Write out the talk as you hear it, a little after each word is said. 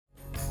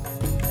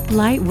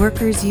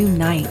Lightworkers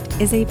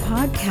Unite is a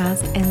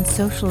podcast and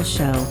social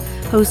show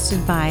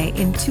hosted by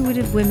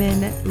intuitive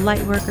women,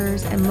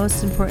 lightworkers, and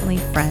most importantly,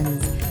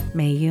 friends,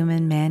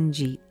 Mayuman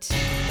Manjeet.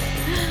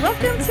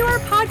 Welcome to our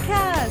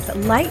podcast,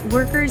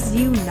 Lightworkers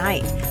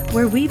Unite,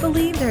 where we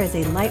believe there is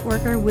a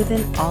lightworker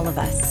within all of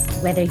us.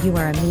 Whether you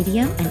are a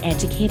medium, an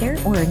educator,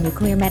 or a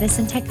nuclear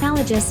medicine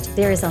technologist,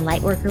 there is a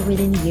lightworker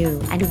within you,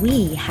 and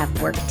we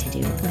have work to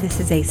do. This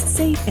is a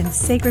safe and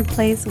sacred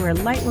place where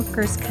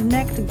lightworkers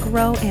connect,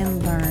 grow,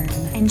 and learn.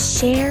 And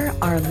share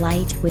our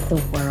light with the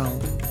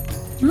world.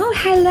 Oh,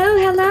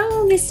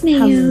 hello, Miss Mayu.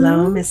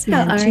 Hello, Miss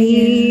Manjeet. How are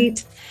you?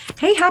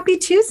 Hey, happy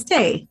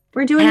Tuesday.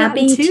 We're doing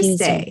Happy that on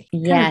Tuesday.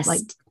 Yes.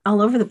 Kind of like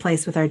all over the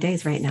place with our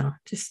days right now.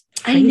 Just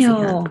crazy,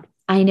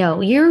 I know.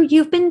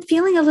 You've been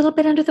feeling a little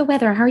bit under the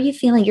weather. How are you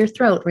feeling? Your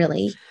throat,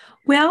 really?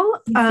 Well,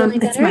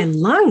 feeling it's better? my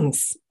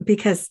lungs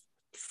because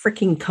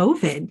freaking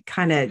COVID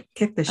kind of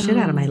kicked the shit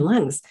out of my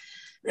lungs.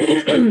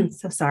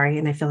 So sorry.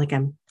 And I feel like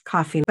I'm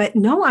coughing, but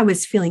no, I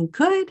was feeling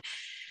good.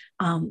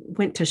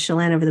 Went to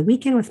Chelan over the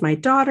weekend with my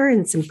daughter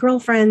and some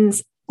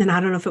girlfriends. And I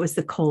don't know if it was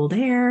the cold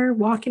air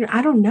walking,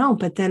 I don't know.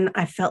 But then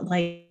I felt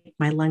like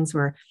my lungs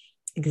were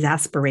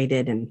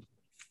exasperated, and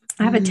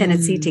I have a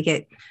tendency to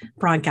get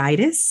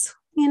bronchitis,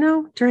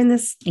 during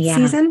this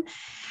season.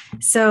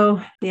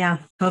 So yeah,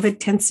 COVID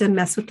tends to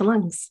mess with the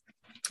lungs.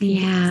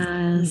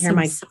 Yeah. You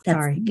hear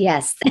sorry.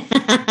 Yes.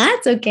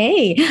 That's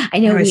okay. I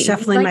know. I was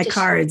shuffling my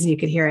cards and you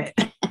could hear it.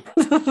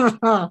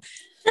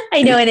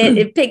 I know. And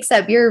it picks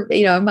up your,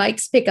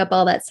 mics pick up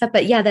all that stuff,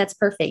 but yeah, that's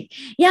perfect.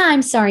 Yeah.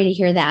 I'm sorry to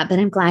hear that, but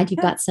I'm glad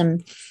you've got some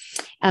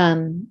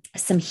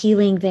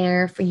healing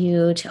there for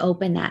you to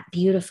open that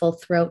beautiful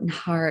throat and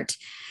heart.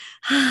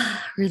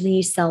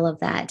 Release all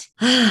of that,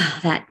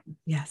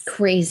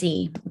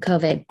 crazy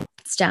COVID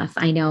stuff.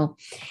 I know.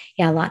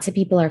 Yeah. Lots of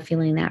people are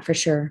feeling that for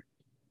sure.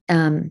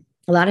 A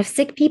lot of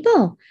sick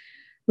people.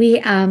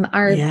 We,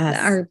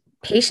 our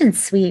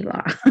patients, we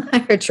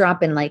are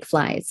dropping like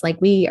flies. Like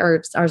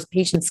our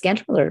patient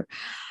schedule are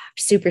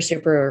super,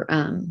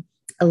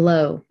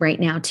 low right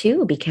now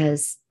too,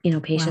 because,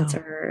 patients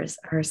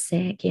are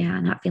sick. Yeah.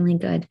 Not feeling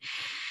good.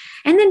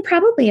 And then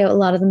probably a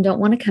lot of them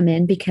don't want to come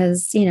in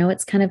because,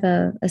 it's kind of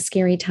a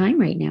scary time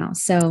right now.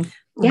 So,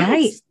 yeah,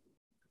 right.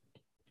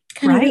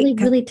 Kind of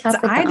really tough.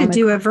 I had to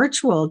do a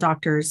virtual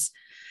doctor's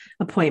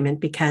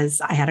appointment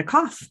because I had a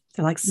cough.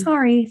 They're like,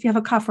 sorry, if you have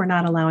a cough, we're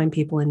not allowing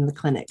people in the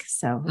clinic.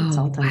 So it's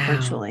all done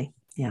virtually.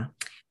 Yeah.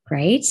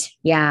 Right.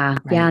 Yeah.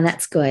 Right. Yeah.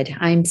 That's good.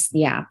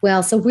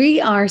 Well, so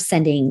we are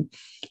sending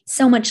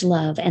so much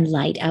love and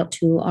light out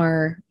to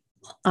our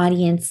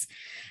audience,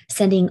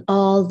 sending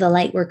all the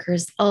light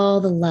workers, all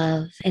the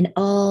love and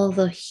all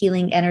the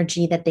healing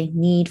energy that they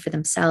need for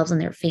themselves and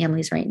their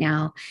families right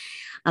now.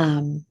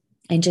 And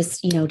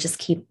just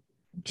keep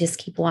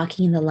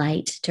walking in the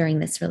light during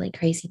this really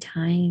crazy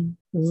time.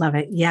 Love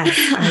it. Yes,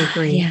 I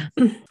agree. Yeah.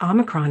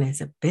 Omicron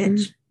is a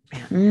bitch.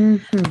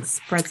 Mm-hmm.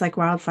 Spreads like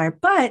wildfire.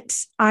 But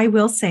I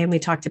will say, and we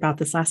talked about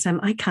this last time,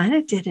 I kind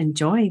of did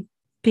enjoy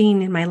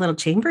being in my little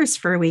chambers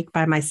for a week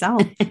by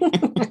myself. It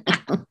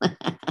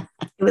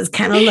was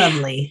kind of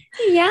lovely.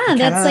 Yeah,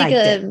 that's like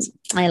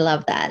I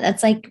love that.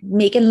 That's like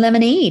making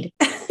lemonade.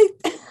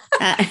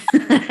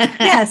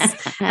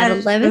 Yes. Out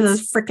of lemons.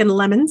 Those freaking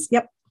lemons.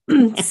 Yep.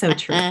 So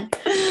true.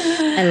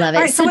 I love it.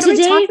 All right, so what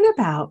today, are we talking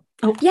about?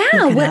 Oh,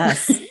 yeah.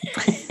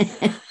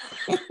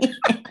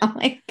 Oh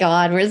my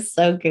God, we're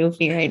so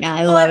goofy right now.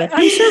 I love it.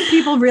 I'm sure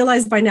people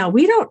realize by now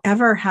we don't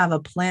ever have a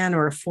plan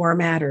or a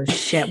format or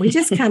shit. We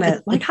just kind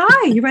of like,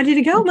 hi, you ready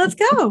to go? Let's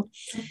go.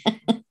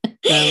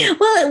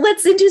 Well,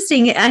 what's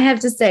interesting, I have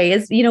to say,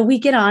 is, we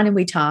get on and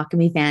we talk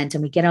and we vent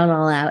and we get it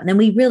all out. And then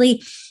we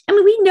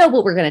know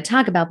what we're going to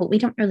talk about, but we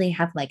don't really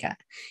have like a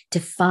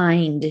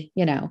defined,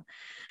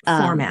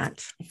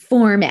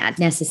 format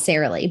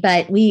necessarily,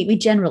 but we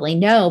generally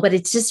know. But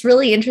it's just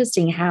really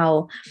interesting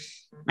how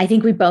I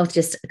think we both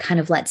just kind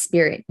of let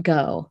spirit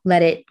go,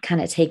 let it kind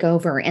of take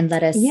over and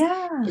let us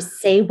just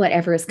say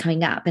whatever is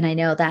coming up. And I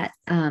know that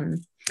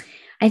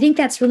I think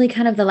that's really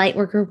kind of the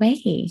Lightworker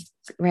way,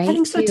 right? I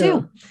think so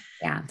too.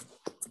 Yeah.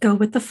 Let's go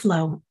with the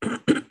flow.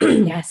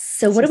 Yes.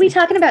 So what are we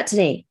talking about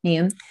today,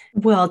 Mayum?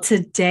 Well,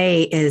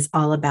 today is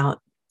all about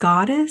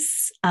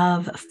Goddess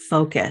of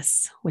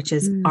Focus, which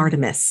is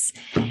Artemis.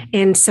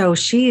 And so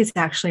she is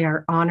actually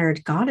our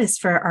honored goddess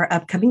for our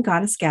upcoming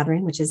goddess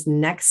gathering, which is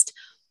next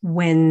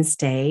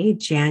Wednesday,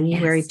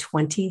 January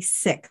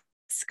 26th,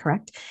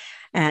 correct?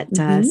 At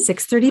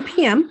 6:30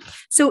 p.m.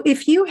 So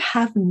if you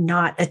have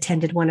not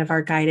attended one of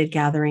our guided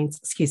gatherings,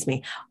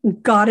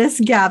 goddess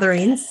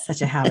gatherings,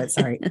 such a habit,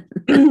 sorry.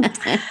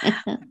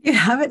 If you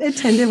haven't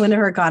attended one of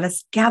our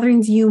goddess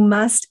gatherings, you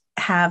must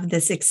have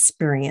this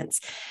experience.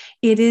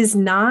 It is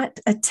not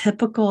a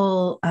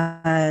typical,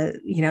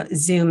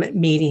 Zoom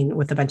meeting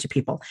with a bunch of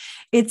people.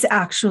 It's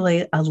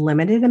actually a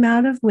limited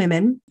amount of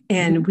women,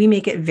 and we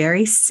make it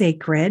very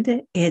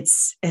sacred. It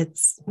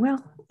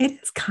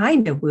is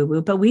kind of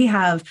woo-woo, but we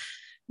have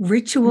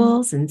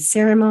rituals and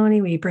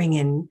ceremony. We bring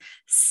in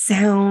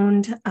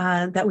sound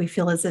that we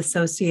feel is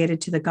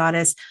associated to the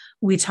goddess.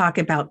 We talk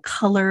about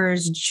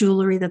colors,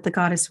 jewelry that the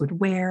goddess would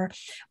wear.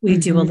 We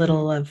do a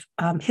little of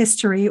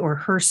history or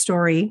her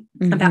story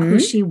about who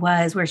she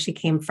was, where she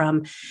came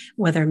from,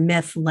 whether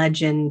myth,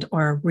 legend,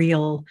 or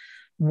real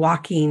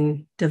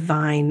walking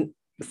divine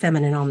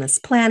feminine on this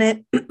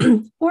planet,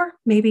 or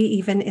maybe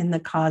even in the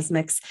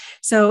cosmics.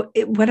 So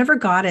whatever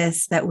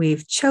goddess that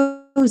we've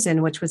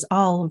chosen, which was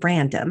all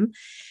random,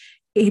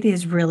 it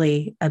is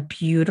really a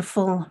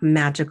beautiful,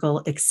 magical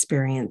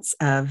experience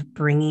of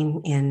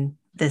bringing in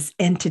this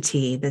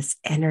entity, this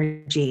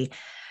energy.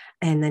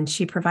 And then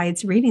she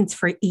provides readings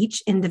for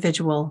each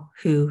individual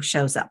who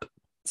shows up.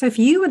 So if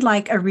you would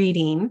like a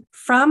reading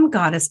from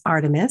Goddess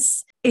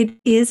Artemis, it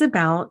is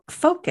about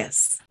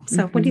focus.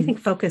 So what do you think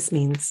focus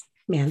means?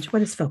 Manj, what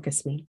does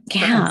focus mean?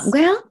 Yeah,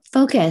 well,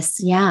 focus.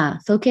 Yeah,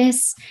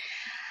 focus.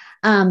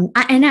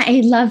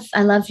 I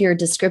love your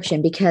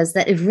description, because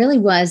that it really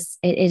was,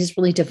 it is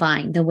really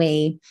divine the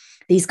way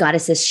these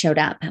goddesses showed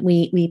up.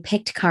 We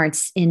picked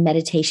cards in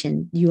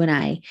meditation, you and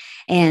I,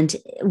 and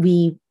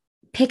we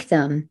picked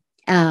them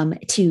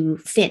to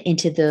fit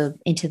into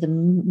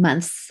the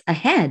months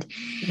ahead.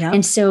 Yep.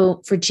 And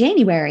so for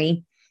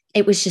January,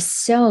 it was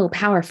just so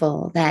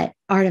powerful that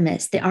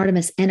the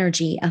Artemis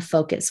energy of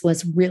focus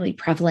was really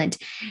prevalent.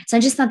 So I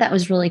just thought that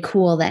was really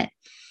cool that,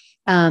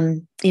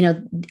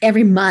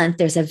 every month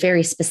there's a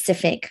very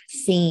specific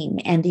theme,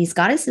 and these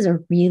goddesses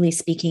are really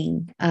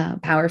speaking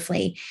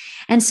powerfully.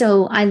 And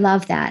so I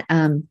love that.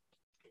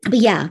 But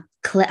yeah,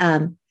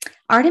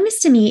 Artemis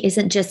to me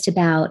isn't just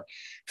about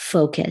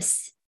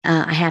focus.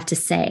 I have to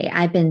say,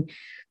 I've been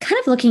kind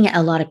of looking at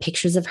a lot of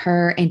pictures of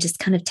her and just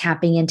kind of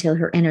tapping into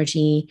her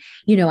energy.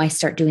 I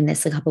start doing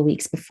this a couple of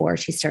weeks before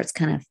she starts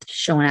kind of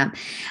showing up.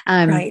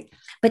 Right.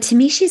 But to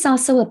me, she's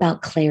also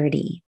about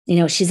clarity.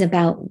 She's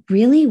about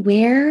really,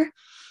 where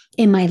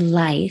in my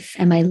life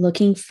am I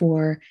looking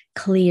for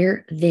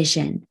clear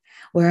vision?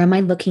 Where am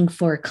I looking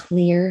for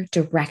clear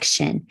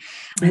direction?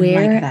 I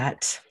like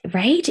that.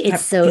 Right? It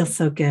feels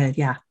so good.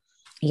 Yeah.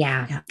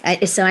 Yeah. I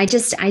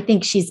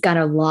think she's got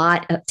a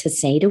lot to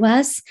say to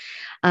us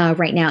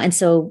right now. And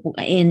so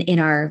in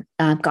our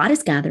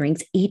goddess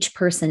gatherings, each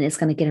person is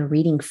going to get a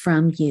reading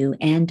from you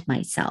and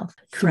myself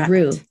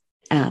through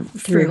her.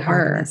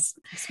 Artemis.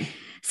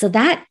 So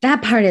that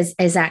part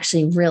is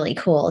actually really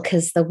cool,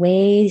 because the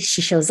way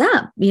she shows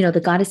up,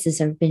 the goddesses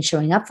have been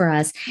showing up for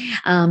us.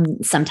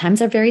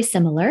 Sometimes are very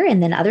similar,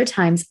 and then other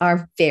times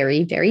are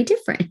very, very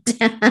different.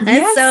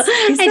 Yes, so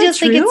I just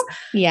think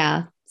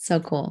it's, so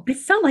cool. I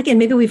felt like, and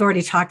maybe we've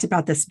already talked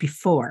about this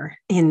before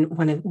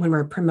when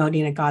we're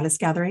promoting a goddess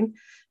gathering.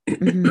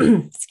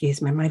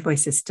 Excuse me, my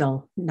voice is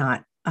still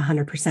not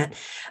 100%.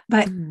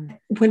 But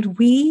when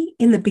we,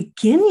 in the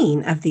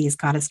beginning of these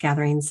goddess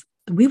gatherings,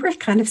 we were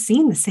kind of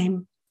seeing the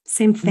same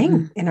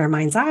thing in our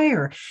mind's eye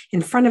or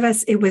in front of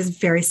us. It was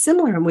very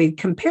similar, and we'd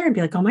compare and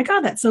be like, oh my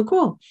God, that's so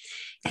cool.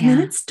 And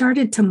then it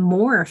started to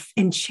morph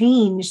and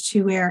change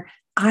to where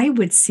I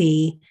would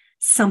see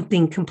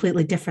something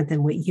completely different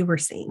than what you were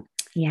seeing.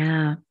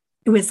 Yeah.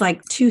 It was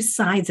like two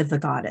sides of the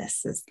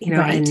goddesses,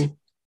 right.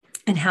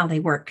 and how they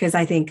work. Because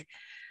I think,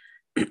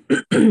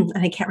 and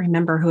I can't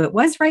remember who it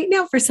was right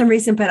now for some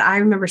reason, but I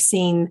remember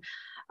seeing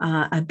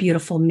a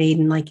beautiful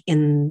maiden like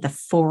in the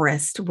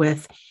forest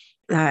with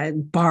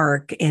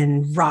bark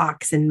and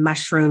rocks and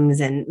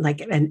mushrooms, and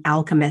like an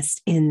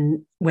alchemist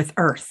with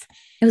earth.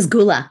 It was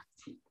Gula.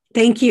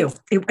 Thank you.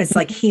 It was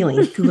like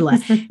healing Gula.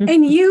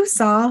 And you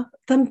saw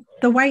the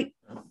white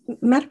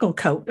medical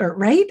coat,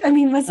 right? I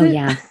mean, was it?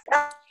 Yeah.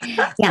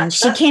 Yeah,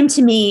 she came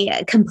to me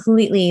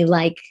completely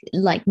like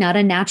not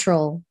a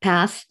natural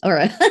path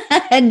or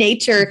a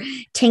nature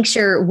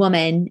tincture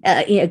woman,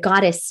 a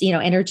goddess,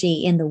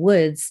 energy in the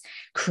woods,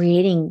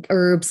 creating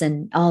herbs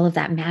and all of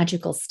that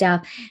magical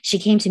stuff. She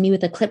came to me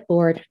with a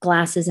clipboard,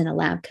 glasses, and a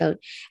lab coat,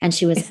 and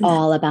she was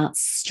all about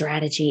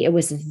strategy. It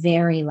was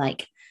very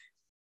like,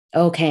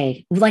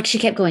 okay, like she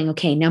kept going,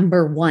 okay,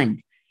 number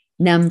 1.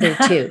 Number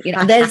 2,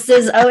 this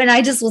is, and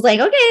I just was like,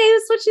 okay,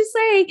 that's what she's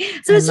saying.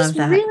 So it's just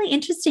really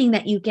interesting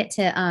that you get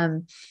to,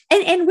 and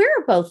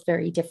we're both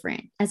very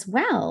different as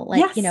well.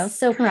 Like, yes,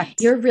 so correct.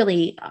 You're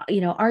really,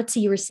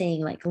 Artsy, you were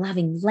saying like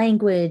loving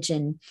language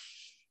and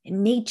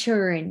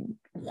nature and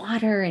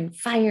water and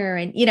fire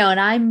and, and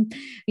I'm,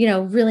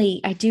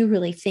 really, I do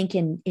really think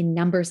in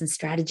numbers and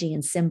strategy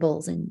and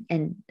symbols and,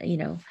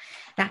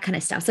 that kind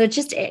of stuff. So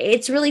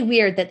it's really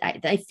weird that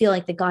I feel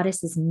like the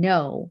goddesses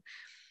know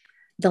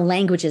the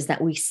languages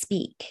that we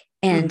speak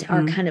and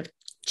are kind of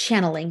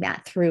channeling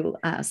that through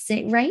us,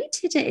 right?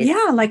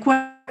 Like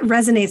what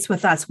resonates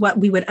with us, what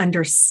we would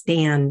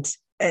understand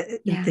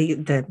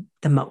the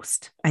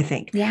most, I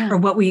think, or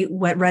what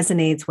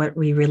resonates, what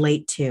we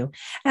relate to.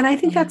 And I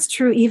think that's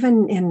true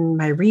even in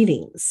my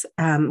readings.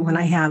 When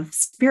I have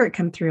spirit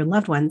come through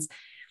loved ones,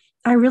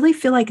 I really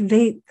feel like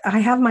I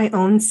have my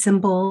own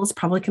symbols,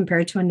 probably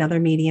compared to another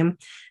medium,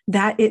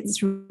 that it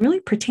really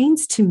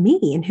pertains to me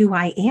and who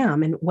I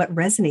am and what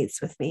resonates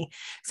with me.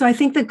 So I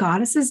think the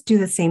goddesses do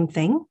the same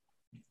thing.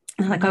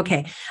 And like,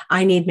 okay,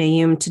 I need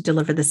Mayum to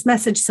deliver this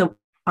message. So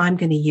I'm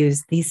going to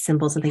use these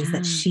symbols and things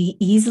that she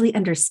easily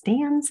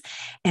understands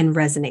and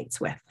resonates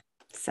with.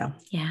 So,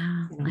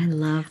 yeah, I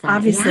love that.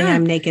 Obviously,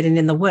 I'm naked and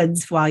in the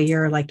woods while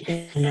you're like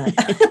in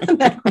the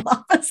medical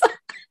office.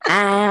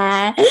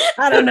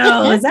 I don't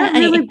know. Is that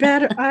really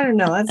bad? I don't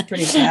know. That's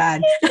pretty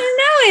bad. No,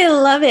 I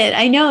love it.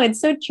 I know it's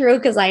so true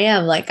because I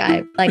am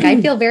I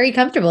feel very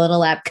comfortable in a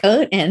lab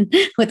coat and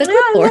with a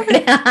clipboard.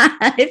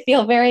 I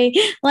feel very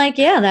like,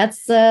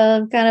 that's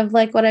kind of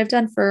like what I've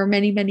done for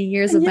many, many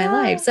years of my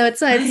life. So it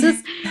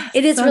is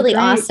so really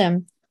great.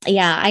 Awesome.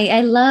 Yeah,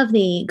 I love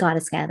the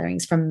goddess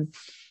gatherings from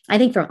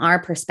our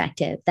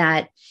perspective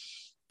that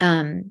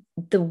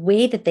the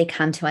way that they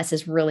come to us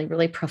is really,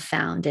 really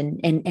profound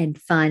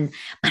and fun.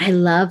 But I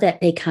love that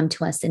they come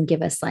to us and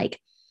give us like,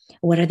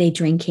 what are they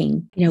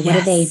drinking? What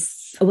are they,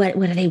 what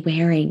are they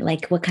wearing?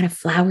 Like, what kind of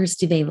flowers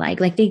do they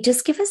like? Like, they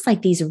just give us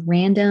like these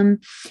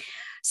random,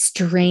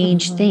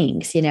 strange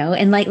things,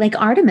 and like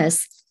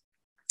Artemis,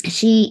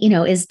 she,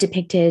 is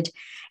depicted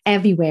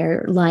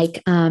everywhere,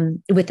 like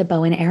with the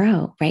bow and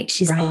arrow, right?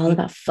 She's all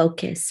about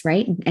focus,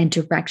 right? And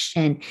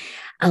direction,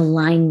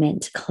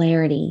 alignment,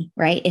 clarity,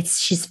 right?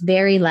 She's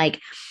very like,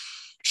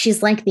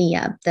 she's like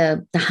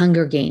the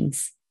Hunger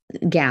Games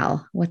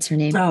gal. What's her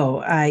name?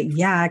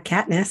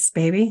 Katniss,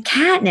 baby.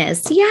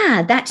 Katniss.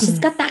 Yeah. That she's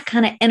got that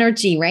kind of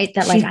energy, right?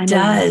 That like, I'm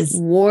a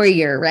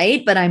warrior,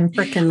 right? But I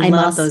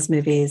love those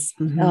movies.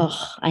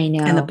 Oh, I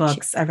know. And the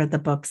books. I read the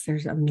books. They're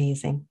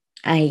amazing.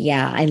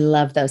 I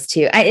love those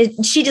too.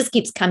 She just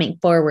keeps coming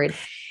forward,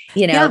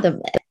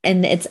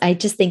 I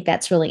just think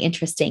that's really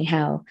interesting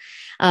how,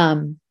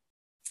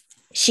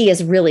 she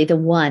is really the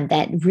one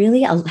that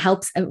really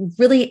helps,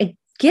 really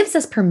gives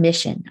us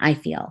permission, I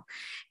feel,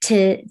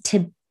 to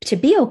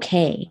be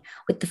okay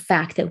with the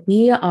fact that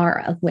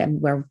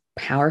we're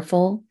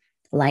powerful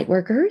light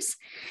workers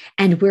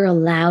and we're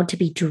allowed to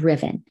be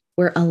driven.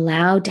 We're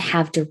allowed to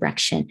have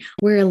direction.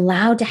 We're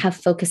allowed to have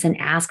focus and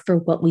ask for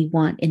what we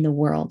want in the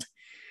world.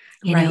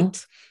 You know,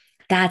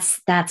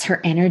 that's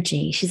her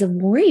energy. She's a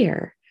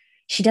warrior.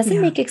 She doesn't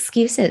make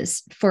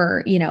excuses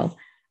for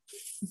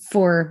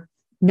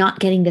not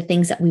getting the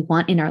things that we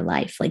want in our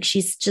life. Like,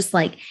 she's just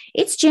like,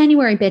 it's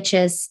January,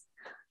 bitches.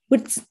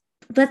 Let's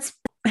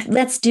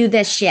do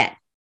this shit.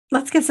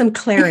 Let's get some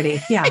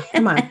clarity. Yeah.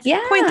 Come on. Point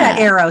that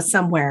arrow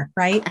somewhere.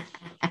 Right.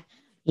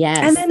 Yes.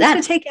 And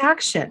then to take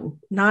action,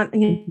 not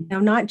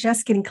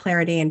just getting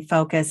clarity and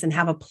focus and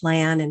have a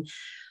plan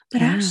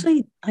but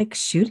actually like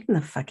shooting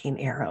the fucking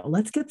arrow.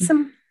 Let's do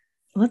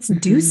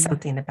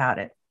something about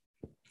it.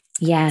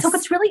 Yes. So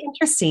what's really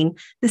interesting,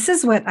 this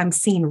is what I'm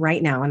seeing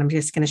right now, and I'm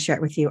just going to share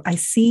it with you. I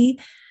see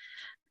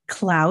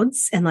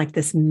clouds and like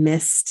this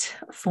mist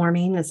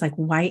forming. It's like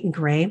white and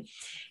gray.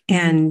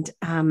 And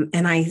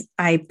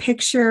I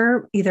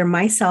picture either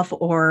myself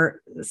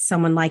or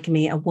someone like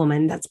me, a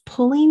woman that's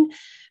pulling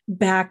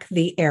back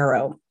the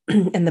arrow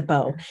and the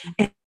bow.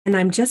 And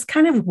I'm just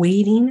kind of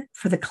waiting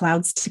for the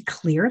clouds to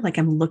clear. Like,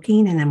 I'm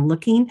looking. And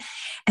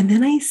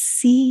then I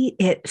see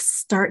it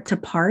start to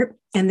part.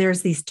 And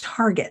there's these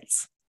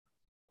targets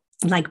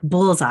like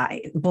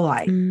bullseyes.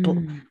 That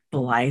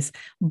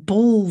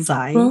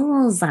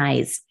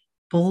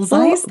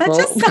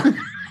just sounds.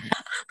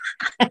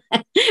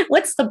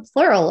 What's the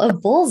plural of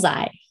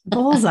bullseye?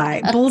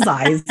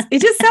 Bullseyes.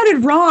 It just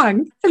sounded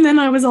wrong. And then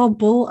I was all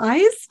bull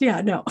eyes. Yeah,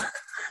 no.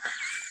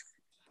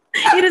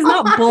 It is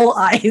not bull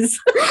eyes.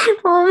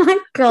 Oh my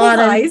God,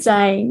 I'm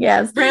dying.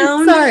 Yes.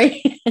 Round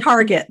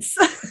targets.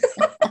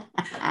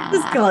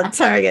 Just call it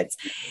targets.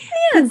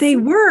 And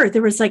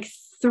there was like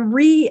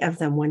 3 of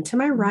them, one to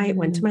my right,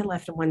 one to my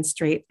left, and one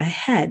straight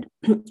ahead.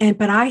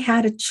 But I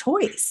had a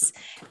choice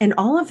and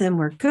all of them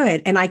were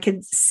good. And I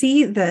could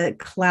see the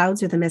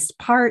clouds or the mist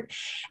part.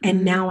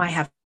 And now I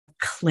have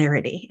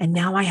clarity and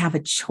now I have a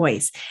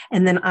choice.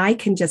 And then I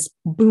can just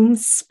boom,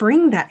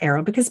 spring that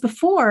arrow, because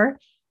before,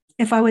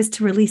 if I was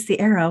to release the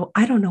arrow,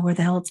 I don't know where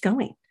the hell it's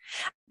going.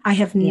 I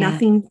have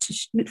nothing to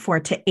shoot for,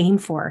 to aim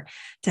for,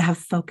 to have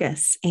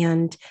focus,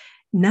 and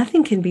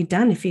nothing can be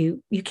done if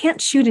you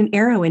can't shoot an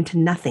arrow into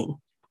nothing.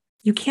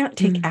 You can't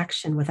take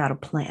action without a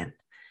plan.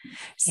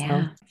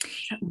 So,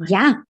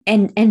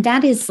 And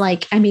that is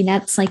like, I mean,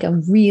 that's like a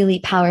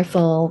really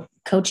powerful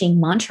coaching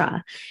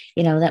mantra,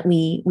 that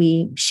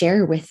we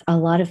share with a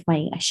lot of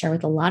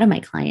my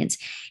clients,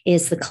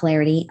 is the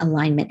clarity,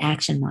 alignment,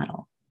 action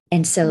model.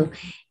 And so,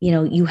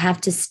 you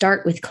have to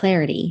start with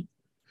clarity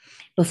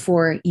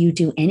before you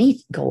do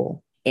any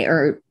goal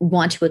or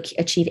want to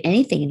achieve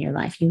anything in your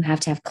life. You have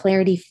to have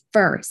clarity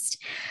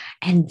first,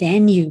 and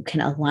then you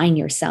can align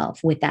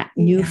yourself with that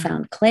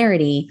newfound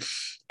clarity,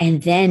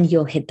 and then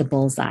you'll hit the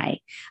bullseye.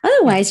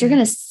 Otherwise, you're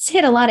going to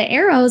hit a lot of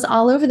arrows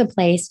all over the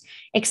place,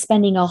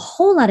 expending a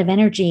whole lot of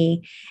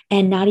energy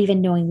and not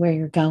even knowing where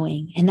you're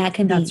going. And that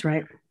can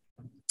be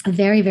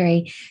very,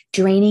 very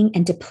draining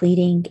and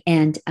depleting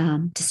and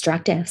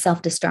destructive,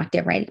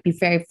 self-destructive, right? It can be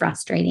very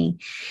frustrating.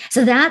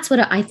 So that's what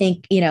I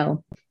think,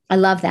 I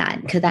love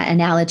that, because that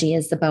analogy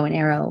is the bow and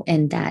arrow,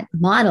 and that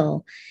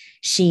model,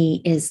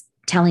 she is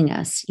telling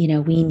us,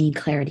 we need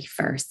clarity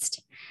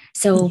first.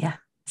 So Yes.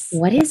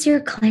 what is your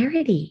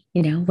clarity?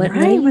 What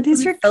What is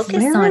you your focus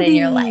clarity on in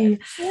your life?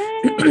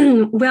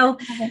 Well,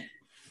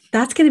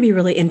 that's going to be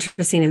really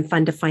interesting and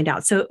fun to find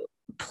out. So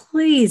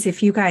please,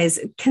 if you guys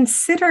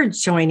consider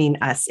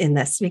joining us in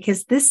this,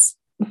 because this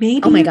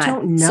maybe you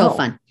don't know. So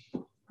fun.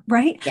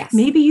 Right? Yes.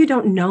 Maybe you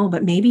don't know,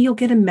 but maybe you'll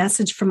get a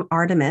message from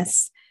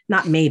Artemis.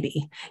 Not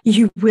maybe,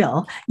 you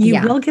will.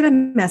 You will get a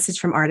message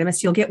from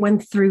Artemis. You'll get one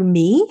through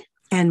me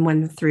and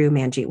one through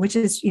Manjeet, which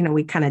is,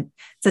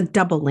 it's a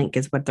double link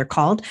is what they're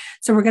called.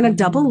 So we're going to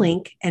double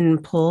link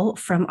and pull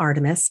from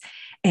Artemis,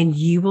 and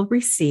you will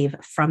receive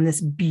from this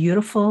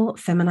beautiful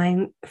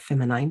feminine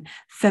divine.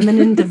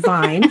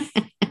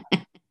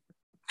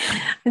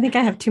 I think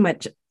I have too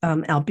much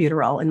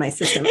albuterol in my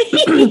system.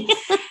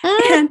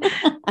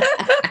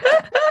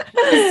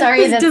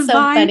 Sorry, that's divine, so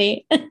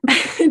funny.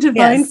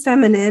 Divine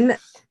feminine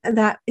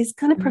that is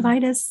going to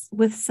provide us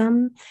with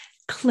some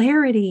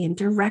clarity and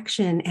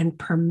direction and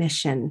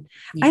permission.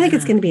 Yeah. I think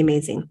it's going to be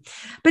amazing.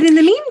 But in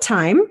the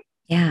meantime,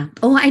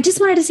 Oh, I just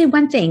wanted to say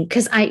one thing,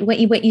 because what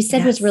you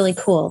said was really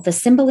cool. The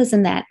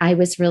symbolism that I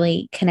was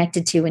really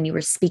connected to when you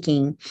were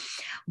speaking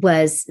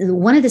was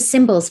one of the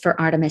symbols for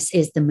Artemis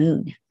is the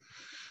moon.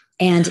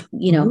 And,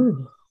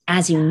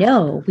 as you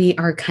know, we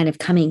are kind of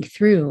coming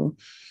through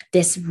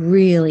this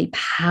really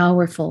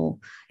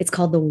powerful, it's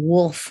called the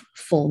wolf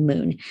full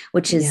moon,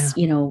 which is,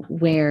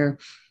 where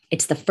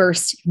it's the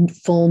first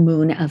full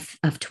moon of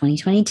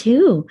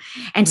 2022.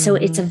 And so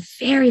it's a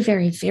very,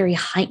 very, very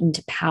heightened,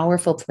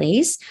 powerful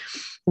place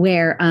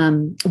where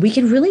we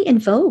can really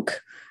invoke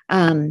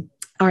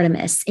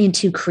Artemis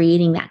into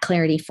creating that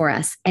clarity for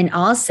us, and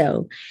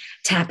also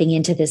tapping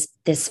into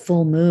this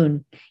full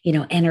moon,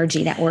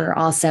 energy that we're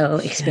also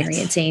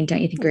experiencing.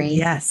 Don't you think, Grace?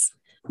 Yes.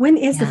 When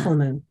is the full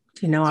moon?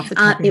 Do you know off the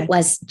top of your head? It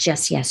was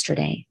just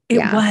yesterday. It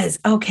was.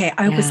 Okay.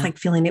 I was like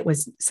feeling it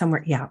was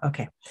somewhere. Yeah.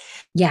 Okay.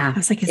 Yeah. I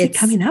was like, is it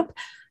coming up?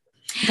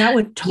 That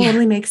would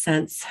totally make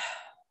sense.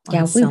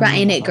 Yeah. We were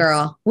in it,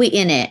 girl. We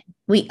in it.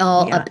 We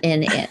all up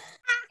in it.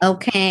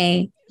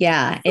 Okay.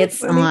 Yeah.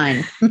 It's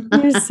on.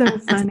 You're so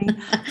funny.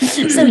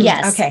 So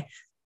yes. Okay.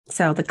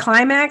 So the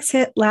climax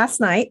hit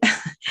last night.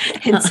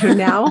 And so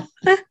now,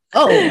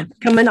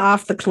 coming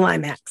off the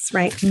climax,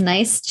 right?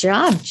 Nice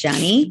job,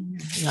 Johnny.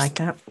 You like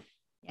that?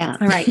 Yeah.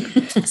 All right.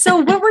 So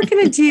what we're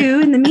going to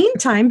do in the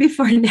meantime,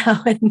 before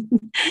now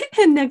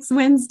and next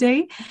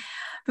Wednesday,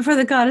 before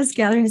the Goddess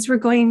Gathering, is we're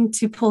going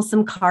to pull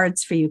some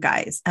cards for you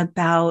guys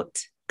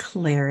about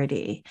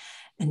clarity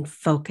and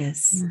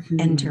focus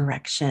and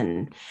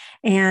direction.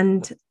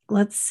 And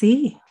let's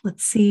see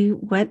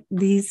what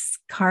these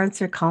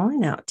cards are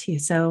calling out to you.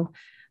 So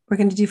we're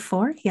going to do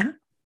 4. Yeah.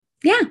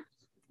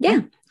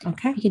 Yeah.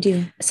 Okay. You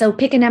do. So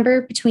pick a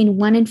number between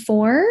 1 and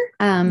 4.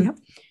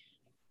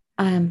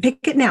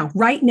 Pick it now,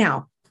 right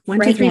now. 1,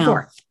 2, 3,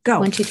 4. Go.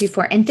 1, 2, 3,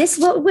 4. And this,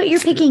 what you're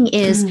picking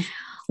is,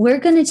 we're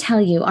going to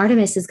tell you,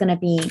 Artemis is going to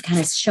be kind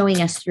of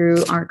showing us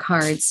through our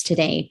cards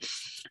today,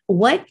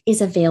 what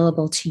is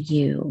available to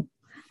you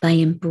by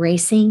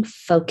embracing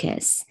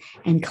focus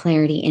and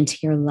clarity into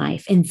your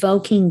life,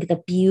 invoking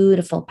the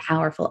beautiful,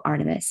 powerful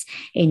Artemis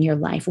in your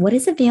life. What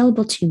is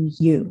available to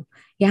you?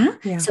 Yeah.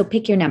 So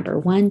pick your number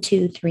 1,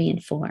 2, 3,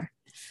 and 4.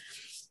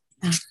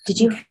 Did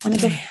you want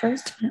to go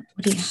first? What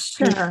do you have?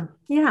 Sure.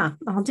 Yeah,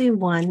 I'll do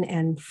 1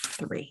 and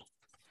 3.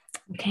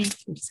 Okay.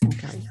 I'm just going to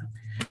go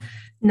now.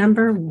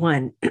 Number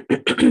 1.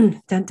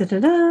 Dun, dun,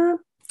 dun, dun.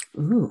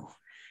 Ooh,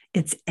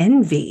 it's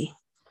envy.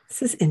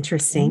 This is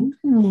interesting.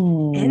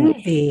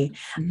 Envy.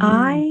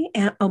 I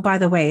am, by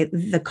the way,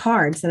 the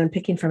cards that I'm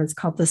picking from, it's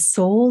called the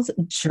Soul's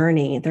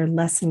Journey. They're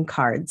lesson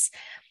cards.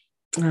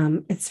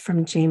 It's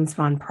from James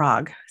Van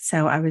Praagh.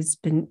 So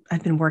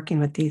I've been working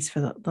with these for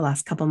the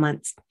last couple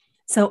months.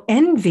 So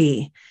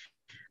envy.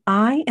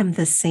 I am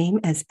the same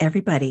as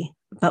everybody,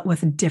 but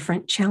with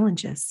different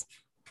challenges.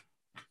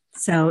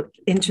 So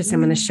interesting.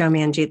 I'm going to show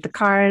Manjeet the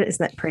card.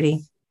 Isn't that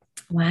pretty?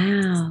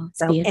 Wow.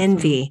 So beautiful.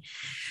 Envy.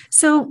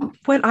 So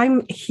what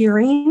I'm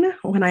hearing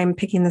when I'm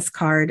picking this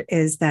card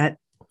is that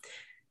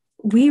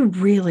we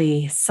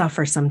really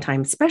suffer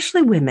sometimes,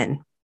 especially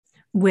women,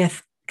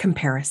 with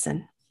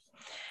comparison.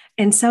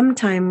 And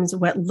sometimes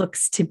what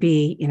looks to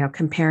be,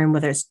 comparing,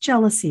 whether it's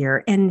jealousy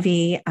or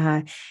envy,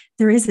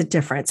 there is a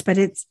difference. But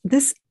it's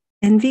this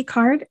envy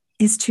card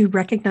is to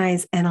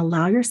recognize and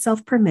allow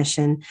yourself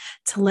permission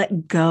to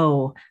let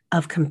go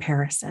of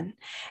comparison.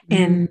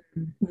 And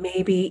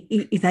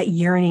maybe that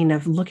yearning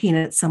of looking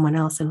at someone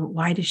else and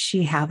why does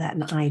she have that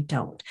and I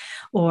don't?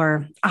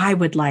 Or I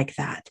would like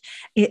that.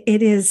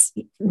 It is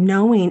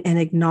knowing and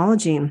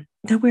acknowledging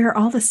that we are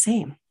all the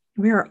same.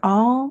 We are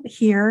all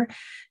here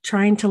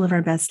trying to live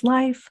our best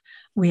life.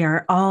 We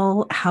are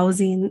all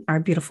housing our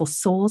beautiful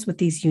souls with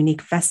these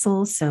unique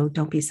vessels. So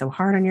don't be so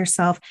hard on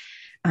yourself.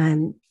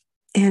 And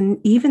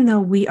even though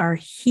we are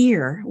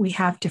here, we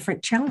have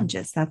different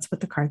challenges. That's what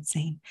the card's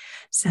saying.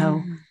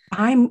 So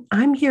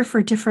I'm here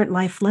for different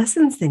life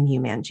lessons than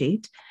you,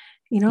 Manjeet.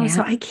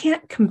 So I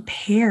can't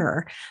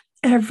compare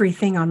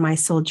everything on my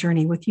soul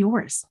journey with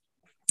yours.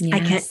 I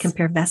can't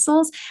compare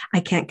vessels. I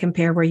can't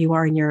compare where you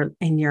are in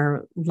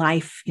your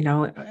life,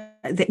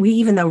 that we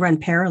even though run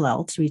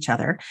parallel to each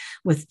other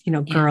with,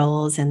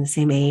 girls and the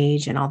same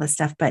age and all this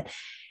stuff. But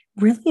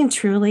really and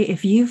truly,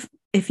 if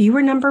you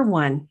were number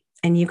one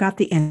and you got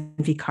the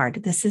envy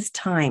card, this is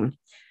time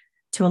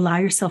to allow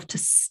yourself to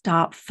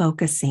stop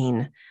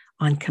focusing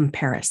on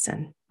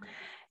comparison.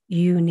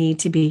 You need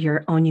to be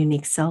your own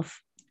unique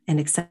self and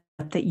accept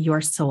that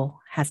your soul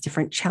has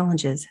different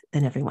challenges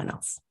than everyone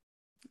else.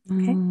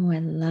 Okay. Oh, I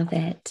love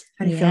it.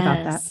 How do you feel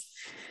about that?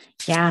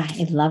 Yeah,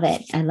 I love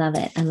it. I love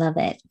it. I love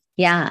it.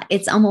 Yeah,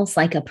 it's almost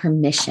like a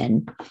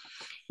permission,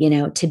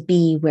 to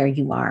be where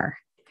you are.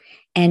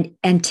 And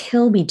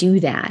until we do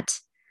that,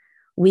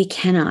 we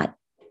cannot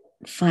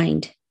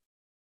find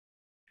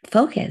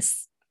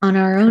focus on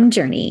our own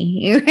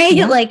journey, right?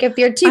 Yeah. Like if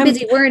you're too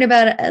busy worrying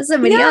about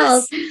somebody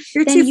else,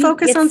 you're too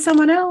focused on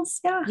someone else.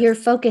 Yeah. Your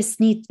focus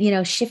needs,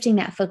 shifting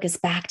that focus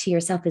back to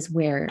yourself is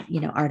where,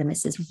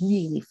 Artemis is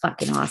really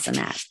fucking awesome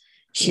at.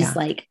 She's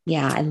like,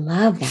 I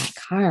love that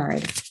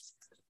card.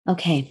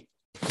 Okay.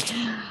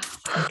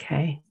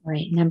 Okay. All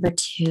right. Number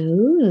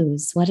 2,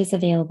 what is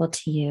available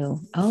to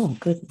you? Oh,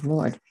 good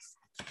Lord.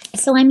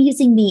 So I'm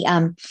using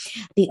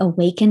the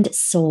Awakened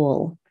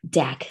Soul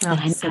deck that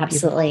I'm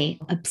absolutely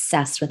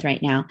obsessed with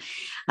right now.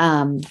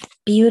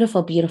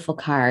 Beautiful, beautiful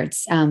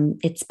cards.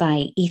 It's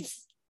by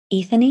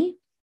Ethany,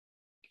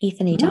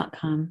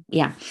 ethany.com.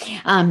 Yeah.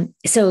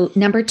 So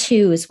number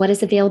 2 is what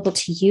is available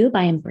to you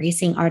by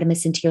embracing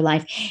Artemis into your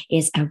life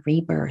is a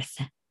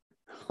rebirth.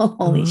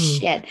 Holy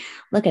shit.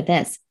 Look at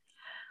this.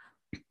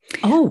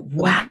 Oh,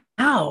 wow.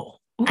 Oh,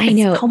 I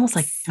know. It's almost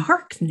like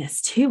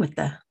darkness too with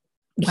the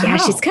wow. Yeah,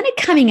 she's kind of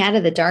coming out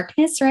of the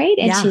darkness, right?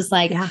 And she's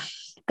like,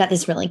 got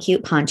this really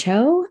cute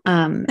poncho.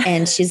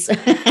 And she's,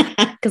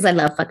 because I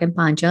love fucking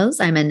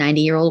ponchos. I'm a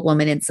 90-year-old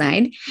woman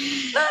inside.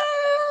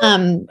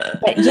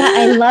 But yeah,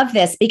 I love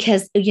this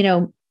because,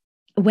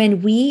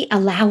 when we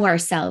allow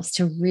ourselves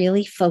to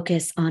really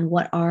focus on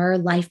what our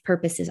life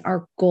purpose is,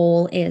 our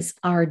goal is,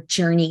 our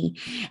journey,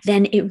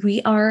 then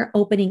we are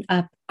opening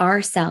up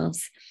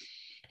ourselves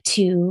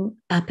to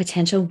a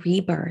potential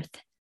rebirth.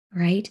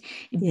 Right?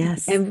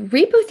 Yes. And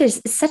rebirth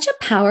is such a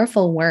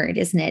powerful word,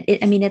 isn't it?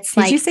 It's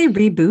like. Did you say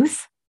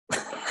rebooth?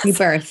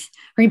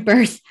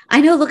 Rebirth. I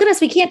know. Look at us.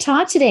 We can't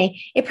talk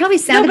today. It probably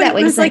sounded that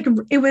way.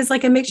 It was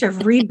like a mixture of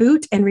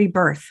reboot and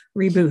rebirth.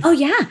 Reboot. Oh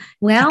yeah.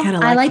 Well,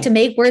 I like to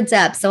make words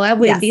up, so I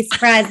wouldn't be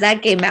surprised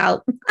that came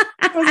out.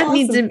 That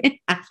means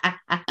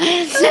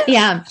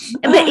yeah,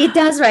 but it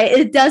does, right?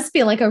 It does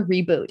feel like a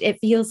reboot. It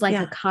feels like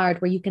a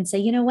card where you can say,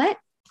 you know what?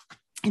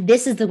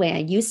 This is the way I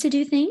used to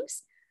do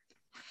things.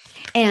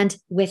 And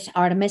with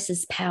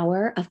Artemis's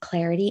power of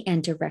clarity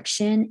and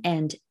direction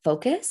and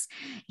focus,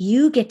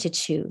 you get to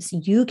choose.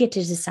 You get to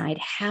decide,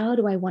 how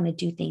do I want to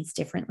do things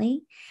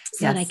differently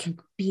so that I can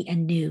be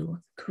anew,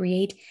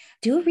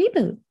 do a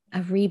reboot,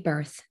 a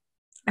rebirth.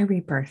 A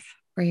rebirth.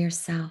 For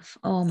yourself.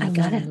 Oh my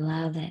God, I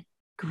love it.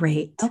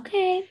 Great.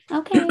 Okay.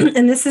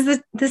 And this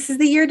is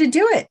the year to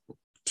do it.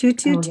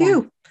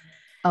 222.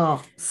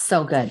 Oh,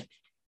 so good.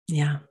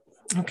 Yeah.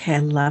 Okay. I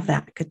love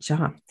that. Good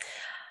job.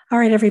 All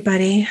right,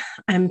 everybody.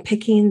 I'm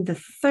picking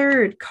the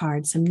 3rd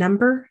card. So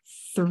number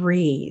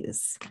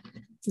 3s.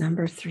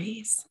 Number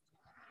 3s.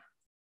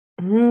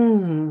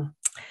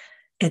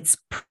 It's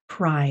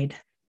pride.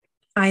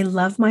 I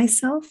love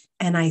myself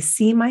and I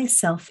see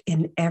myself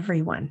in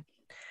everyone.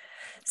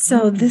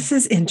 So this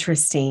is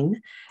interesting,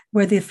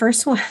 where the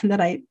first one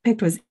that I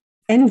picked was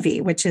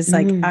envy, which is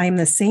like, I'm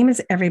the same as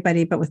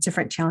everybody, but with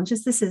different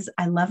challenges. This is,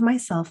 I love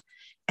myself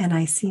and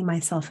I see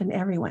myself in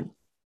everyone.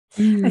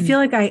 I feel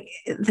like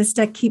this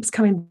deck keeps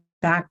coming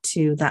back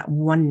to that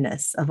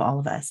oneness of all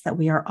of us, that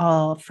we are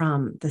all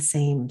from the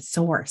same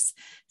source,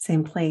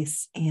 same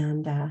place.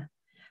 And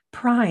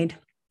pride,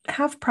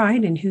 have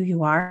pride in who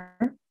you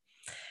are.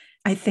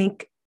 I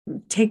think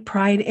take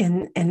pride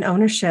in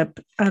ownership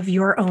of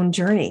your own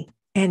journey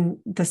and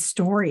the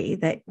story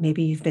that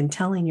maybe you've been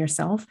telling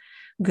yourself,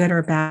 good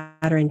or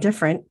bad or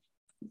indifferent.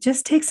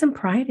 Just take some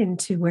pride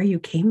into where you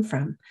came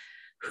from,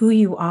 who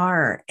you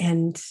are,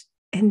 and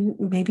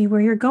maybe where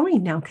you're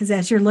going now. Because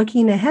as you're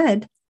looking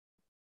ahead,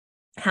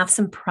 have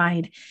some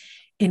pride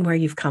in where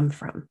you've come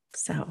from.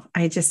 So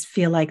I just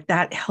feel like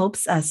that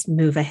helps us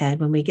move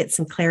ahead when we get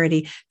some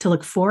clarity to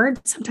look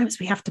forward. Sometimes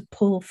we have to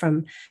pull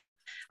from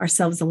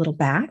ourselves a little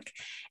back.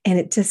 And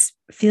it just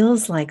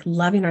feels like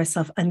loving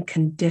ourselves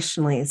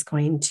unconditionally is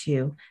going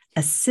to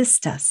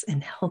assist us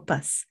and help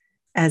us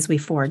as we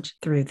forge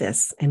through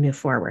this and move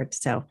forward.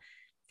 So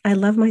I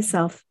love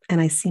myself and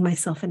I see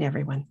myself in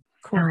everyone.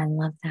 Cool. Oh, I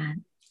love that.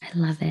 I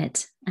love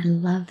it. I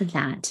love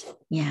that.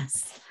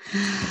 Yes.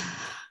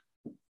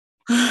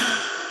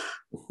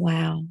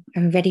 Wow.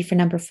 Are we ready for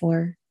number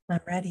 4? I'm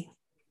ready.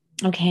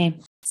 Okay.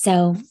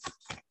 So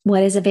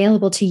what is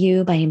available to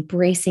you by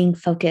embracing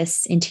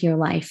focus into your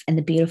life and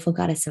the beautiful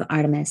goddess of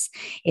Artemis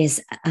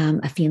is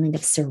a feeling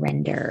of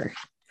surrender.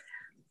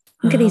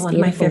 Look at these beautiful,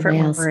 one of my favorite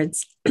whales.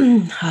 Words.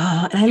 And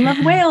I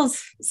love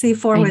whales. See,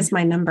 4 was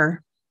my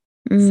number.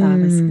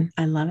 So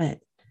I love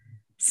it.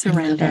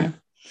 Surrender.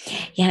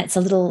 Yeah, it's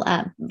a little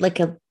like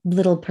a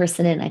little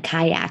person in a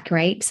kayak,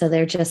 right? So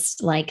they're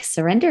just like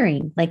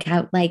surrendering, like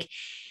how like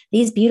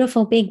these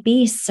beautiful big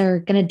beasts are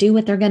going to do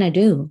what they're going to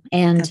do,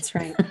 and That's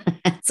right.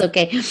 it's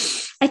okay.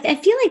 I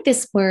feel like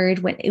this word,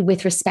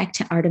 with respect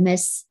to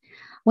Artemis,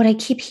 what I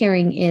keep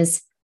hearing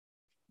is,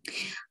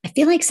 I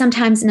feel like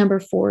sometimes number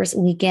fours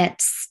we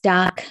get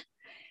stuck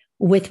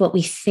with what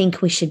we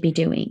think we should be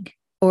doing,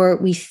 or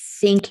we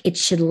think it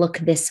should look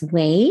this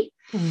way.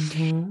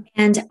 Mm-hmm.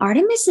 And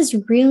Artemis is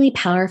really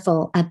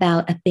powerful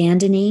about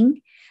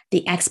abandoning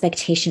the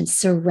expectations,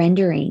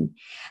 surrendering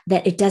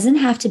that it doesn't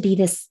have to be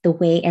the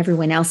way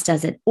everyone else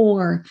does it,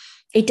 or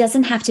it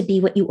doesn't have to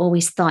be what you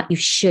always thought you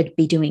should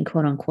be doing,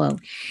 quote unquote.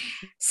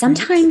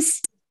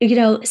 Sometimes,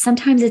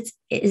 sometimes it's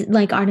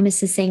like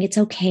Artemis is saying, it's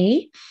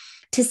okay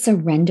to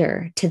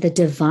surrender to the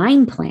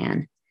divine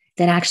plan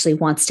that actually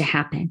wants to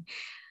happen,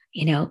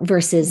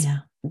 versus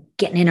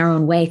getting in our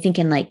own way,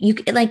 thinking like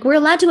we're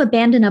allowed to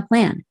abandon a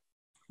plan.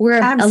 We're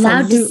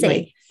allowed to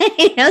say,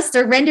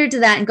 surrender to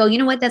that and go, you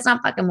know what? That's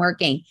not fucking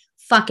working.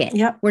 Fuck it.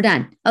 Yep. We're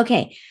done.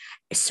 Okay.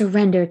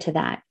 Surrender to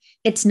that.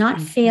 It's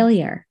not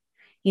failure.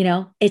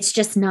 It's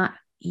just not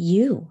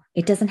you.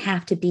 It doesn't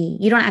have to be,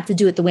 you don't have to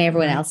do it the way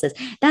everyone else is.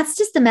 That's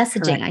just the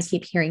messaging I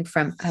keep hearing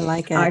from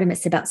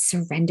Artemis about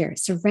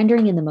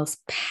surrendering in the most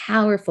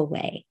powerful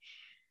way.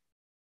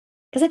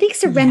 Because I think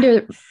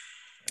surrender,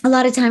 a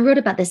lot of time, I wrote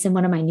about this in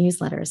one of my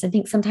newsletters. I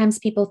think sometimes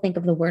people think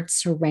of the word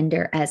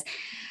surrender as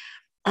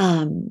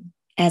a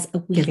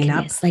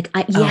weakness. Like,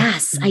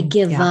 I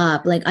give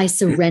up. Like I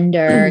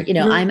surrender,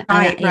 I'm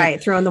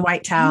right. Throw in the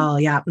white towel.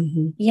 Yeah.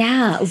 Mm-hmm.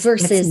 Yeah.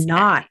 Versus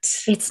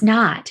it's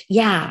not.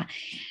 Yeah.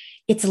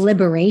 It's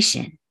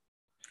liberation.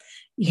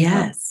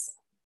 Yes.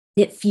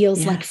 It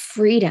feels like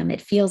freedom.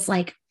 It feels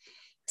like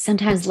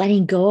sometimes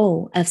letting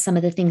go of some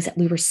of the things that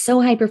we were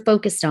so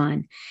hyper-focused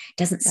on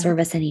doesn't serve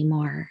us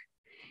anymore.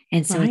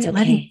 And so it's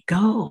okay.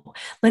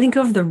 Letting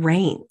go of the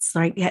reins,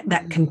 right?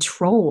 That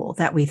control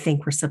that we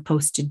think we're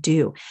supposed to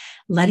do,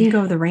 letting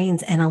go of the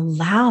reins and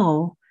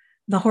allow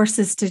the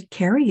horses to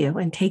carry you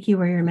and take you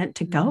where you're meant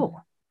to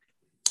go.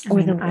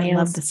 I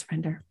love the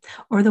surrender,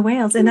 or the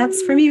whales. And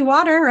that's for me,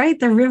 water, right?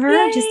 The river,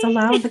 just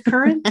allow the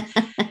current.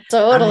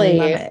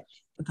 Totally. I love it.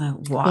 The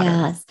water.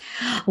 Yes.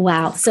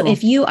 Wow. That's so cool.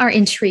 If you are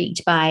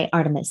intrigued by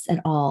Artemis at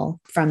all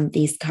from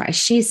these cards,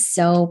 she's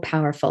so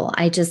powerful.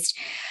 I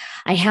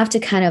have to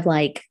kind of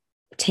like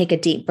take a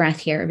deep breath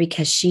here,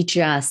 because she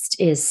just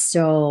is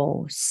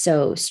so,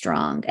 so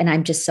strong. And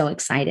I'm just so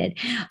excited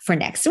for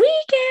next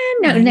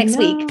weekend. No, next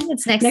week.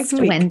 It's next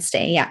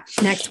Wednesday. Yeah.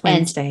 Next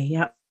Wednesday.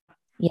 Yep.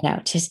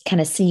 To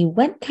kind of see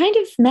what kind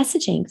of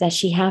messaging does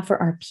she have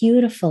for our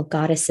beautiful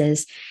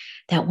goddesses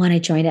that want to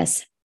join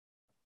us,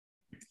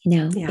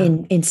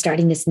 in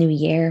starting this new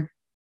year.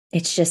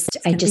 It's just,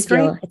 I just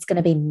feel it's going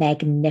to be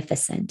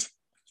magnificent.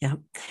 Yeah.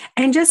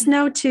 And just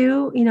know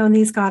too, in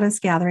these goddess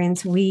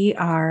gatherings, we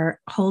are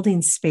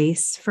holding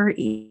space for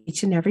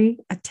each and every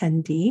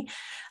attendee.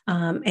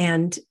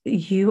 And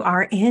you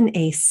are in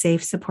a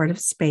safe, supportive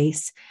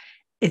space.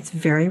 It's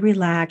very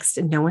relaxed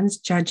and no one's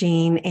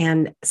judging.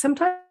 And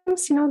sometimes,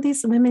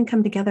 these women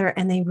come together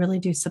and they really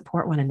do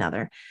support one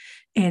another.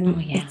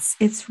 And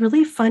it's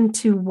really fun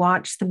to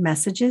watch the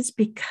messages,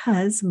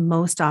 because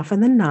most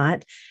often than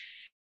not,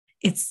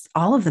 it's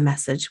all of the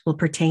message will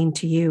pertain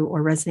to you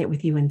or resonate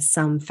with you in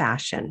some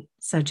fashion.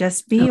 So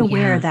just be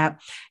aware that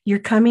you're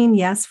coming,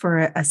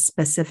 for a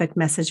specific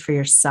message for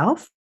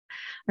yourself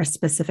or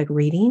specific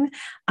reading,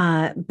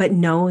 but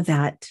know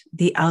that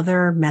the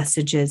other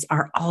messages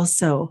are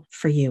also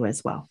for you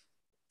as well.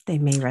 They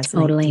may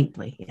resonate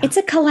deeply. Yeah. It's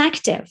a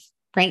collective,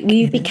 right?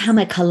 We've become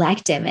a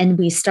collective, and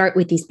we start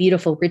with these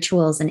beautiful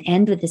rituals and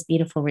end with this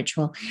beautiful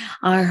ritual.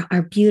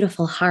 Our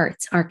beautiful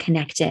hearts are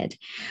connected,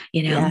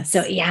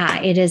 So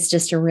it is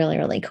just a really,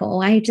 really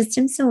cool. I just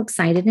am so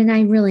excited, and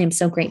I really am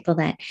so grateful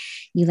that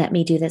you let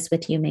me do this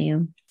with you,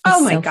 Mayu.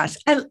 Oh my gosh.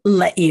 I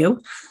let you.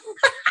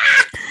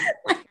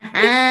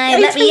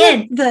 Let me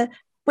in.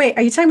 Wait,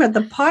 are you talking about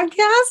the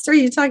podcast, or are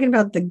you talking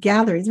about the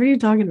gatherings? What are you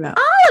talking about?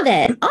 All of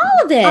it.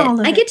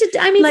 I get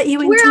to, let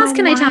you where else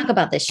can I talk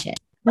about this shit?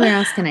 Where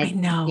else can I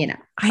know?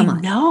 I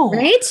know.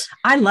 Right?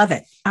 I love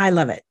it. I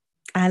love it.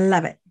 And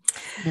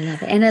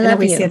I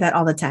love you. We say that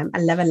all the time. I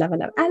love it, love it,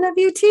 love it. I love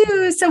you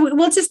too. So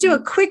we'll just do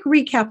a quick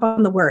recap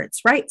on the words,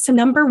 right? So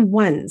number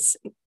ones,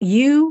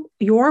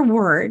 your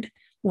word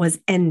was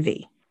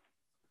envy.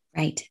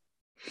 Right.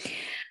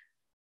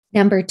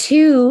 Number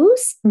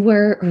twos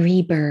were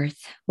rebirth.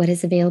 What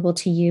is available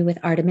to you with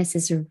Artemis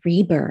is a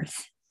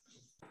rebirth.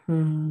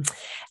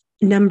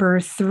 Number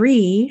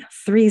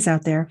threes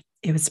out there,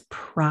 it was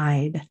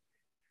pride.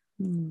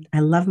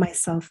 I love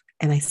myself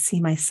and I see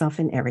myself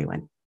in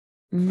everyone.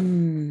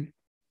 And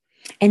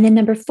then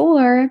number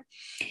four,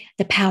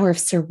 the power of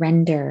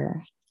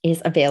surrender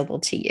is available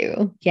to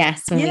you.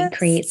 Yes, when we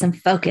create some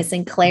focus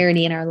and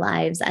clarity in our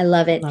lives. I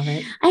love it.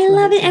 I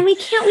love it. And we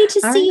can't wait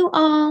to see you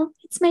all.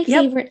 It's my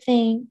favorite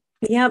thing.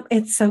 Yep,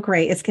 it's so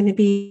great. It's going to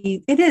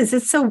be, it is.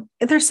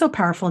 They're so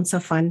powerful and so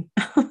fun.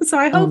 So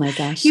I hope my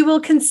gosh. you will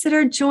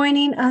consider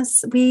joining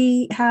us.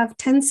 We have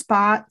 10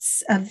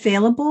 spots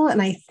available,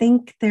 and I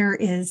think there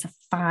is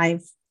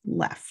 5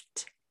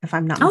 left, if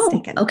I'm not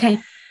mistaken. Okay.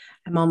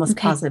 I'm almost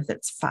positive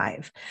it's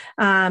 5.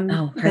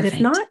 But if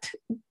not,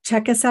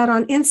 check us out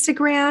on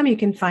Instagram. You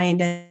can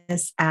find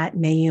us at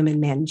Mayum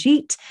and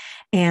Manjeet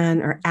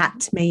or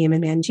at Mayum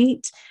and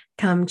Manjeet.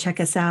 Come check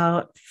us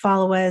out,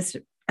 follow us,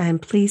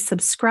 and please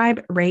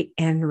subscribe, rate,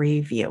 and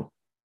review.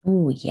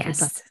 Oh,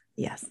 yes.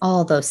 Yes.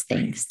 All those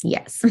things.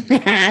 Yes. We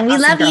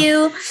love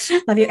you.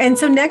 Love you. And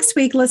so next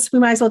week, we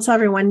might as well tell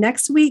everyone,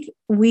 next week,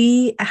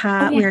 we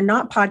are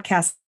not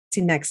podcasting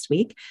next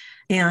week.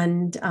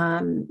 And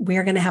we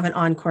are going to have an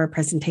encore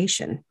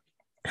presentation.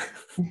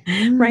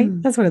 Right?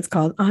 That's what it's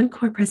called.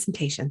 Encore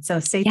presentation. So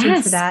stay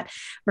tuned for that.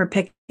 We're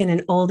picking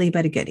an oldie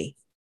but a goodie.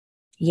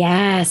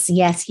 Yes.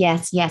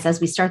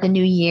 As we start the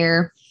new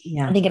year,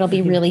 I think it'll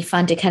be really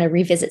fun to kind of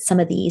revisit some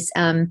of these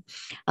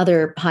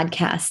other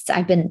podcasts.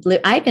 I've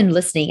been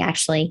listening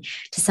actually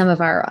to some of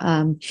our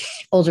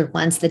older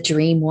ones, the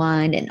Dream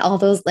one, and all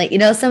those, like,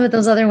 some of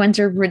those other ones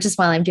are just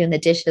while I'm doing the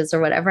dishes or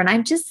whatever. And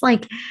I'm just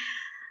like,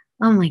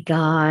 oh my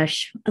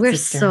gosh, we're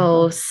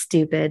so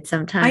stupid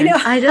sometimes.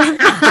 I know.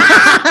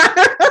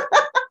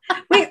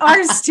 We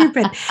are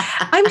stupid.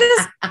 I'm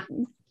just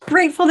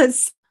grateful that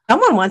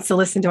someone wants to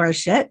listen to our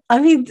shit. I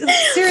mean,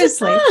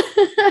 seriously.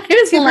 I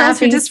was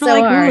laughing just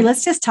so hard.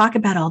 Let's just talk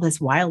about all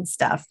this wild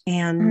stuff.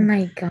 And oh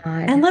my God.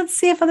 And let's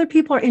see if other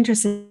people are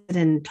interested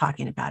in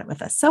talking about it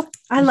with us. So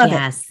I love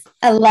it.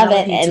 I love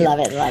it. I love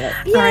it.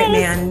 Yes. All right,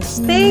 man.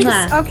 Thanks.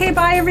 Mwah. Okay,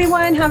 bye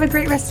everyone. Have a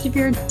great rest of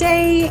your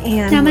day.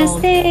 And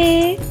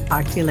namaste. We'll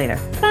talk to you later.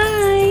 Bye.